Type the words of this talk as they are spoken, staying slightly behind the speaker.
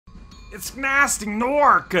It's Nasty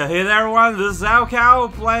Nork! Hey there everyone, this is Cow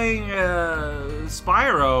playing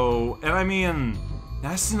Spyro. And I mean,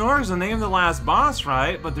 Nasty Nork is the name of the last boss,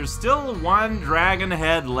 right? But there's still one dragon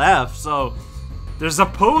head left, so there's a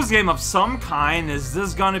pose game of some kind. Is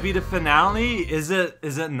this gonna be the finale? Is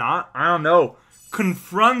it not? I don't know.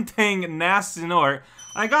 Confronting Nasty Nork.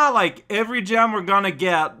 I got like every gem we're gonna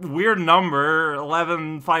get. Weird number,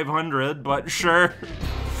 11,500, but sure.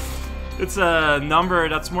 It's a number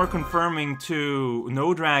that's more confirming to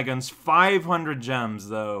No Dragon's 500 gems,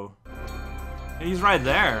 though. And he's right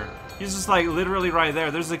there. He's just like literally right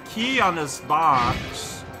there. There's a key on this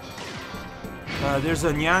box. There's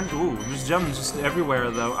a nyan. Ooh, there's gems just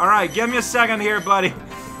everywhere, though. Alright, give me a second here, buddy.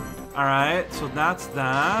 Alright, so that's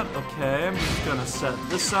that. Okay, I'm just gonna set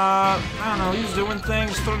this up. I don't know, he's doing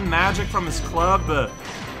things, throwing magic from his club.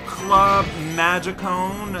 Club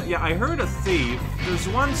Magicone. Yeah, I heard a thief. There's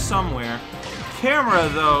one somewhere. Camera,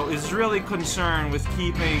 though, is really concerned with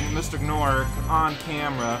keeping Mr. Gnork on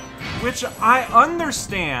camera, which I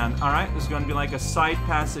understand. Alright, there's gonna be like a side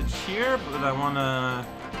passage here, but I wanna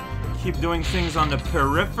keep doing things on the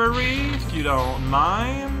periphery, if you don't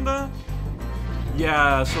mind.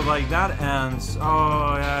 Yeah, so like that ends.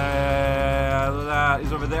 Oh, yeah, look at that.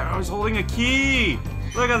 He's over there. Oh, he's holding a key!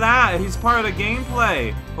 Look at that! He's part of the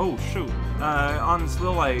gameplay! Oh, shoot. On this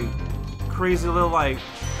little, like, crazy little, like,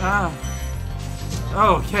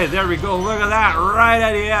 Okay, there we go. Look at that! Right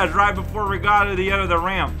at the edge, right before we got to the end of the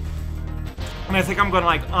ramp. And I think I'm gonna,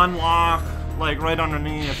 like, unlock, like, right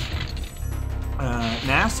underneath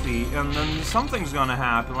Nasty, and then something's gonna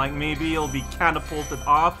happen. Like, maybe he'll be catapulted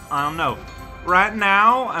off. I don't know. Right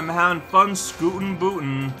now, I'm having fun scootin'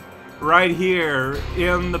 bootin' right here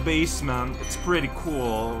in the basement. It's pretty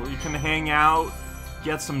cool. You can hang out,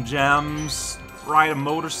 get some gems, ride a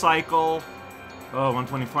motorcycle. Oh,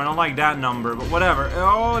 124. I don't like that number, but whatever.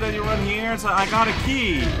 Oh, then you run here. So I got a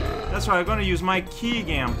key. That's right. I'm going to use my key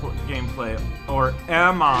gameplay. Or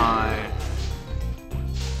am I?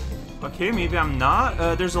 Okay, maybe I'm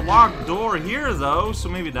not. There's a locked door here, though, so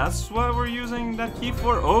maybe that's what we're using that key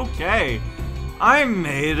for. Okay. I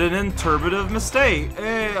made an interpretive mistake.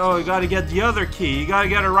 Hey, oh, you gotta get the other key. You gotta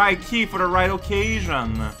get a right key for the right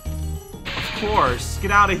occasion. Of course. Get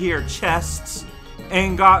out of here, chests.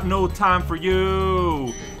 Ain't got no time for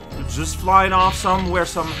you. You're just flying off somewhere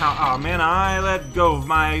somehow. Oh, man, I let go of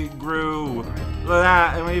my groove. Look at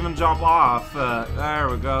that. And we even jump off. There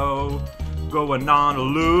we go. Going on a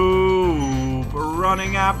loop,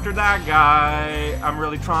 running after that guy. I'm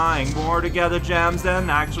really trying more to get the gems than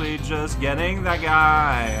actually just getting that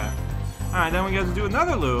guy. Alright, then we get to do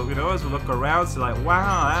another loop, you know, as we look around, so like,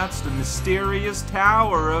 wow, that's the mysterious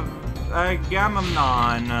tower of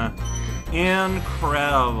Agamemnon.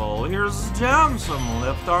 Incredible. Here's gems, some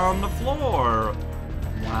left on the floor.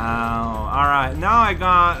 Wow. Alright, now I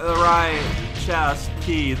got the right chest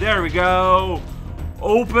key. There we go.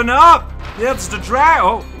 Open up! It's the dragon!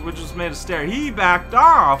 Oh, we just made a stair. He backed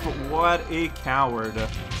off! What a coward.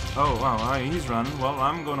 Oh, wow, alright, he's running. Well,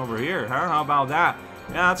 I'm going over here, huh? How about that?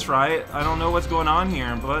 Yeah, that's right. I don't know what's going on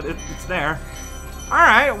here, but it's there.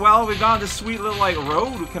 Alright, well, we got this sweet little, like,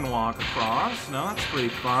 road we can walk across. No, that's pretty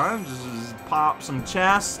fun. Just pop some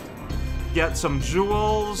chests, get some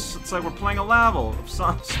jewels. It's like we're playing a level of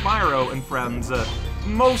Spyro and friends.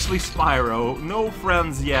 Mostly Spyro. No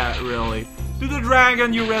friends yet, really. Do the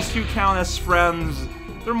dragon you rescue count as friends?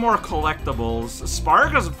 They're more collectibles.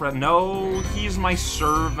 Spark is a friend. No, he's my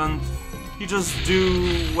servant. He just do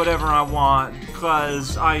whatever I want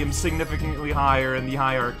because I am significantly higher in the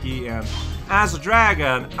hierarchy, and as a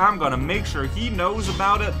dragon, I'm gonna make sure he knows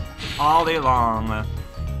about it all day long.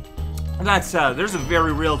 That said, there's a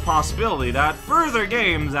very real possibility that further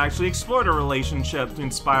games actually explore the relationship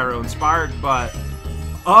between Spyro and Spark, but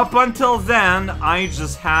up until then, I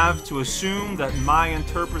just have to assume that my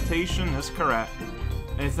interpretation is correct.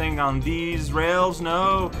 Anything on these rails?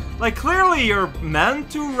 No. Like, clearly you're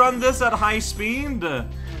meant to run this at high speed,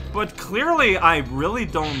 but clearly I really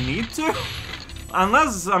don't need to.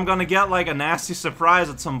 Unless I'm gonna get, like, a nasty surprise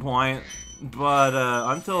at some point. But,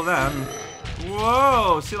 until then...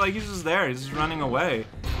 Whoa! See, like, he's just there. He's just running away.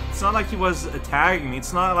 It's not like he was tagging me.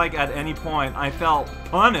 It's not like at any point I felt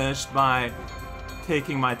punished by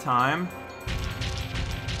taking my time.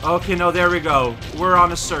 Okay, no, there we go. We're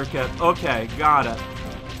on a circuit. Okay, got it.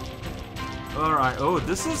 Alright, oh,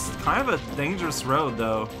 this is kind of a dangerous road,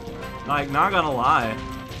 though. Like, not gonna lie.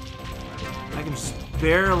 I can just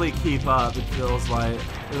barely keep up, it feels like.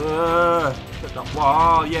 Ugh. Hit the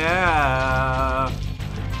wall, yeah.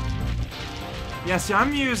 Yeah, see,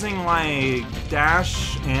 I'm using, like,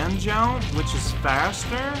 dash and jump, which is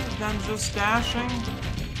faster than just dashing.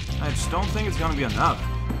 I just don't think it's gonna be enough.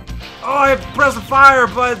 Oh, I pressed the fire,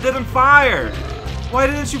 but it didn't fire. Why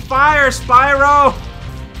didn't you fire, Spyro?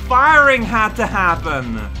 Firing had to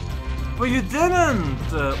happen. But you didn't.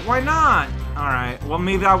 Why not? Alright, well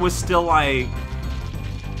maybe I was still like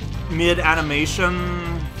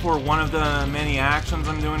mid-animation for one of the many actions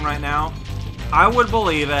I'm doing right now. I would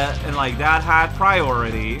believe it, and like that had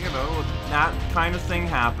priority, you know, that kind of thing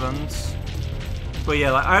happens. But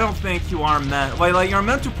yeah, like, I don't think you are meant, like you're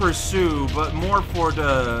meant to pursue, but more for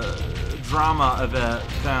the drama of it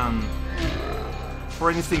than for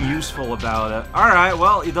anything useful about it. Alright,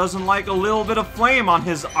 well, he doesn't like a little bit of flame on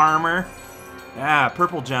his armor. Yeah,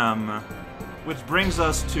 purple gem. Which brings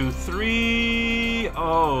us to 3...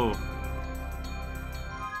 Oh.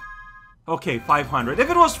 Okay, 500.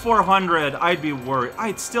 If it was 400, I'd be worried.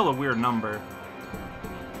 It's still a weird number.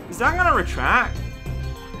 Is that gonna retract?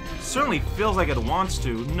 Certainly feels like it wants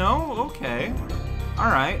to. No? Okay.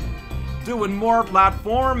 Alright. Doing more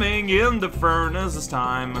platforming in the furnace this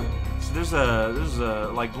time. So there's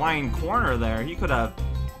a like blind corner there. He could have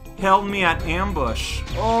held me at ambush.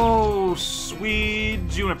 Oh, sweet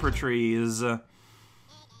juniper trees.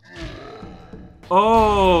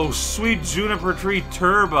 Oh, sweet juniper tree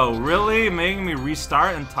turbo. Really? Making me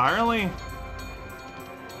restart entirely?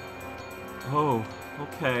 Oh,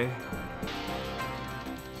 okay.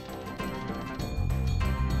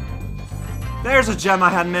 There's a gem I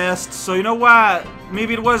had missed, so you know what?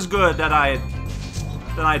 Maybe it was good that I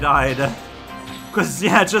died. Cause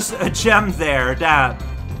yeah, just a gem there that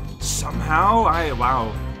somehow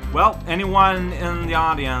wow. Well, anyone in the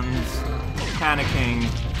audience panicking.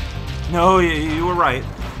 No, you were right.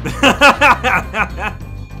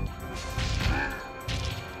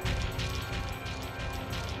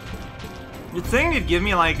 You'd think they'd give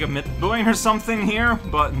me like a midpoint or something here,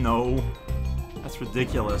 but no. That's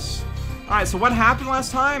ridiculous. Alright, so what happened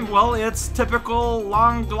last time? Well, it's typical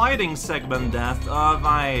long gliding segment death of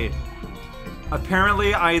I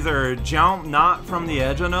apparently either jumped not from the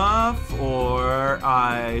edge enough, or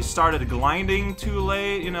I started gliding too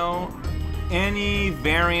late, you know. Any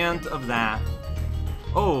variant of that.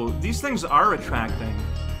 Oh, these things are retracting.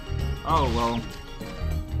 Oh, well.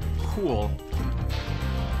 Cool.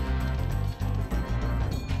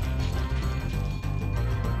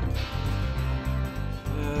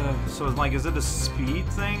 So it's like, is it a speed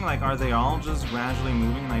thing? Like, are they all just gradually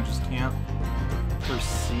moving and I just can't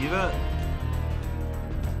perceive it?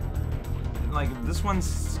 Like, this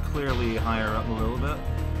one's clearly higher up a little bit.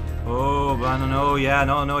 Oh, but I don't know. Yeah,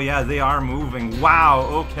 no, yeah, they are moving.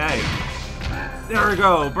 Wow, okay. There we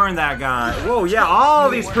go. Burn that guy. Whoa, yeah, all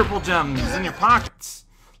these purple gems in your pockets.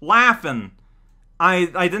 Laughing. I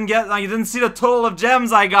didn't see the total of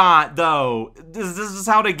gems I got, though. This is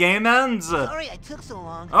how the game ends? Sorry I took so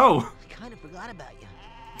long. Oh. I kind of forgot about you.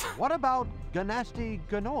 What about Ganasty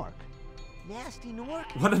Ganork? Nasty Nork?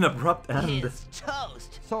 What an abrupt end. Is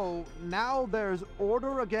toast. So now there's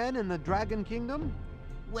order again in the Dragon Kingdom?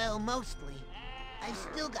 Well, mostly. I've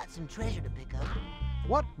still got some treasure to pick up.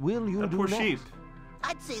 What will you do poor next? sheep.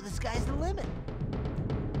 I'd say the sky's the limit.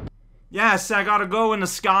 Yes, I gotta go in the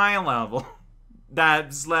sky level.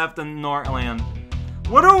 That's left in Northland.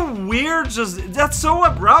 What a weird that's so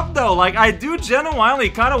abrupt though. Like, I do genuinely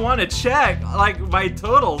kind of want to check, like, my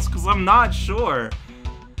totals, because I'm not sure.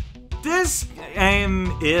 This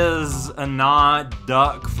game is a not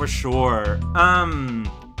duck for sure.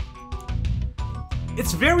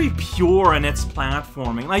 It's very pure in its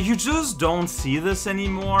platforming. Like, you just don't see this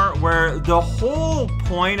anymore, where the whole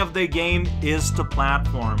point of the game is to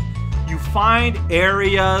platform. You find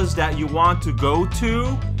areas that you want to go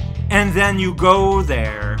to, and then you go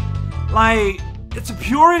there. Like, it's a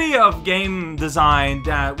purity of game design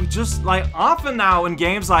that we just, like, often now in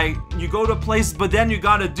games, like, you go to a place, but then you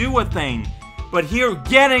gotta do a thing. But here,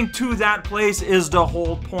 getting to that place is the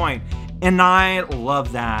whole point. And I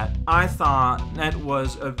love that. I thought that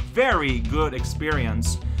was a very good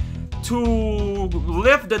experience. To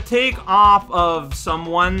lift the take off of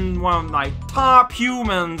one of my top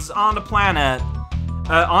humans on the planet.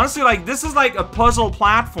 Honestly, like, this is like a puzzle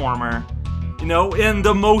platformer, you know, in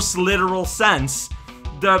the most literal sense.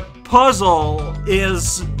 The puzzle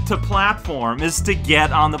is to platform, is to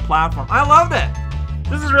get on the platform. I loved it.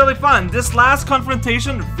 This is really fun. This last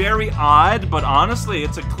confrontation, very odd, but honestly,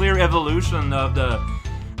 it's a clear evolution of the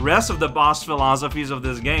rest of the boss philosophies of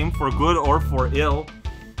this game, for good or for ill.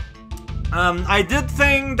 I did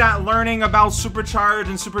think that learning about supercharge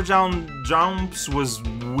and super jumps was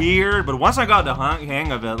weird, but once I got the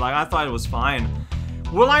hang of it, like, I thought it was fine.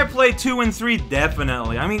 Will I play 2 and 3?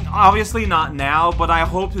 Definitely. I mean, obviously not now, but I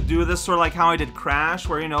hope to do this sort of like how I did Crash,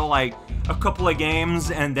 where, you know, like a couple of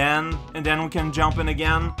games and then we can jump in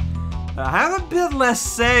again. I have a bit less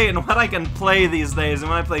say in what I can play these days than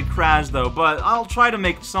when I played Crash, though, but I'll try to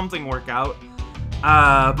make something work out.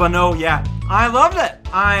 But no, yeah, I loved it.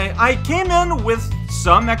 I came in with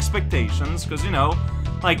some expectations, because, you know,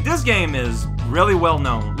 like, this game is really well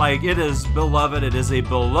known. Like, it is beloved, it is a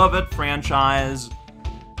beloved franchise,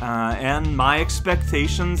 and my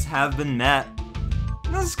expectations have been met.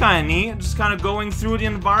 And this is kind of neat, just kind of going through the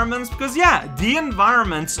environments, because yeah, the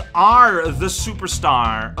environments are the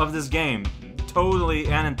superstar of this game, totally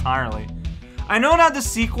and entirely. I know that the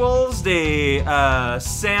sequels, they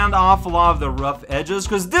sand off a lot of the rough edges,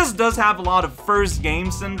 because this does have a lot of first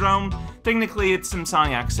game syndrome. Technically, it's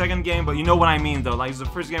Insomniac's second game, but you know what I mean, though. Like, it's the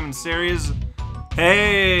first game in the series.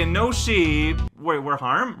 Hey, no sheep. Wait, we're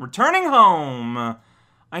harmed? Returning home.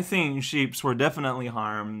 I think sheeps were definitely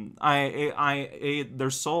harmed. I ate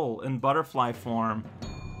their soul in butterfly form.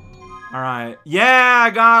 Alright. Yeah,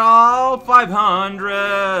 I got all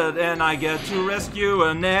 500, and I get to rescue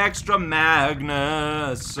an extra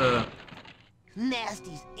Magnus.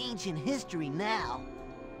 Nasty's ancient history now.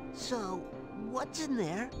 So, what's in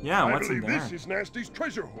there? Yeah, what's in I believe there? this is Nasty's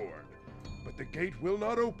treasure hoard. But the gate will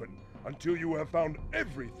not open until you have found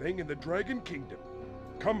everything in the Dragon Kingdom.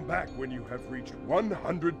 Come back when you have reached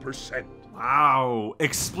 100%. Wow.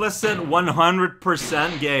 Explicit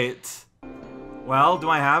 100% gate. Well, do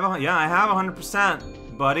I have yeah, I have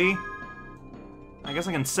 100%, buddy. I guess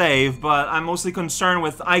I can save, but I'm mostly concerned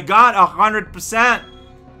with I got 100%,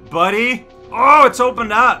 buddy. Oh, it's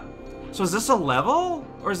opened up. So is this a level?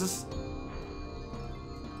 Or is this...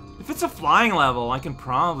 If it's a flying level, I can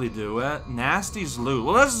probably do it. Nasty's loot.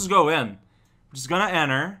 Well, let's just go in. I'm just gonna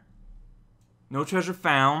enter. No treasure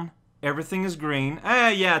found. Everything is green.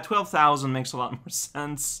 Yeah, 12,000 makes a lot more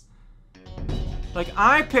sense. Like,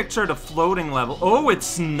 I pictured a floating level. Oh,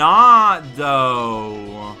 it's not,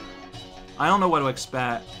 though. I don't know what to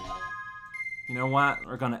expect. You know what?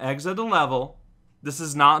 We're gonna exit the level. This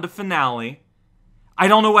is not the finale. I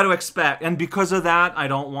don't know what to expect, and because of that, I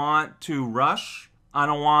don't want to rush. I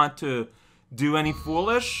don't want to do any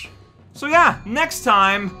foolish. So yeah, next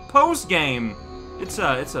time, post-game. It's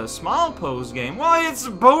a small post-game. Well, it's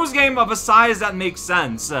a post-game of a size that makes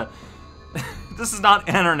sense. This is not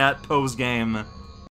internet post-game.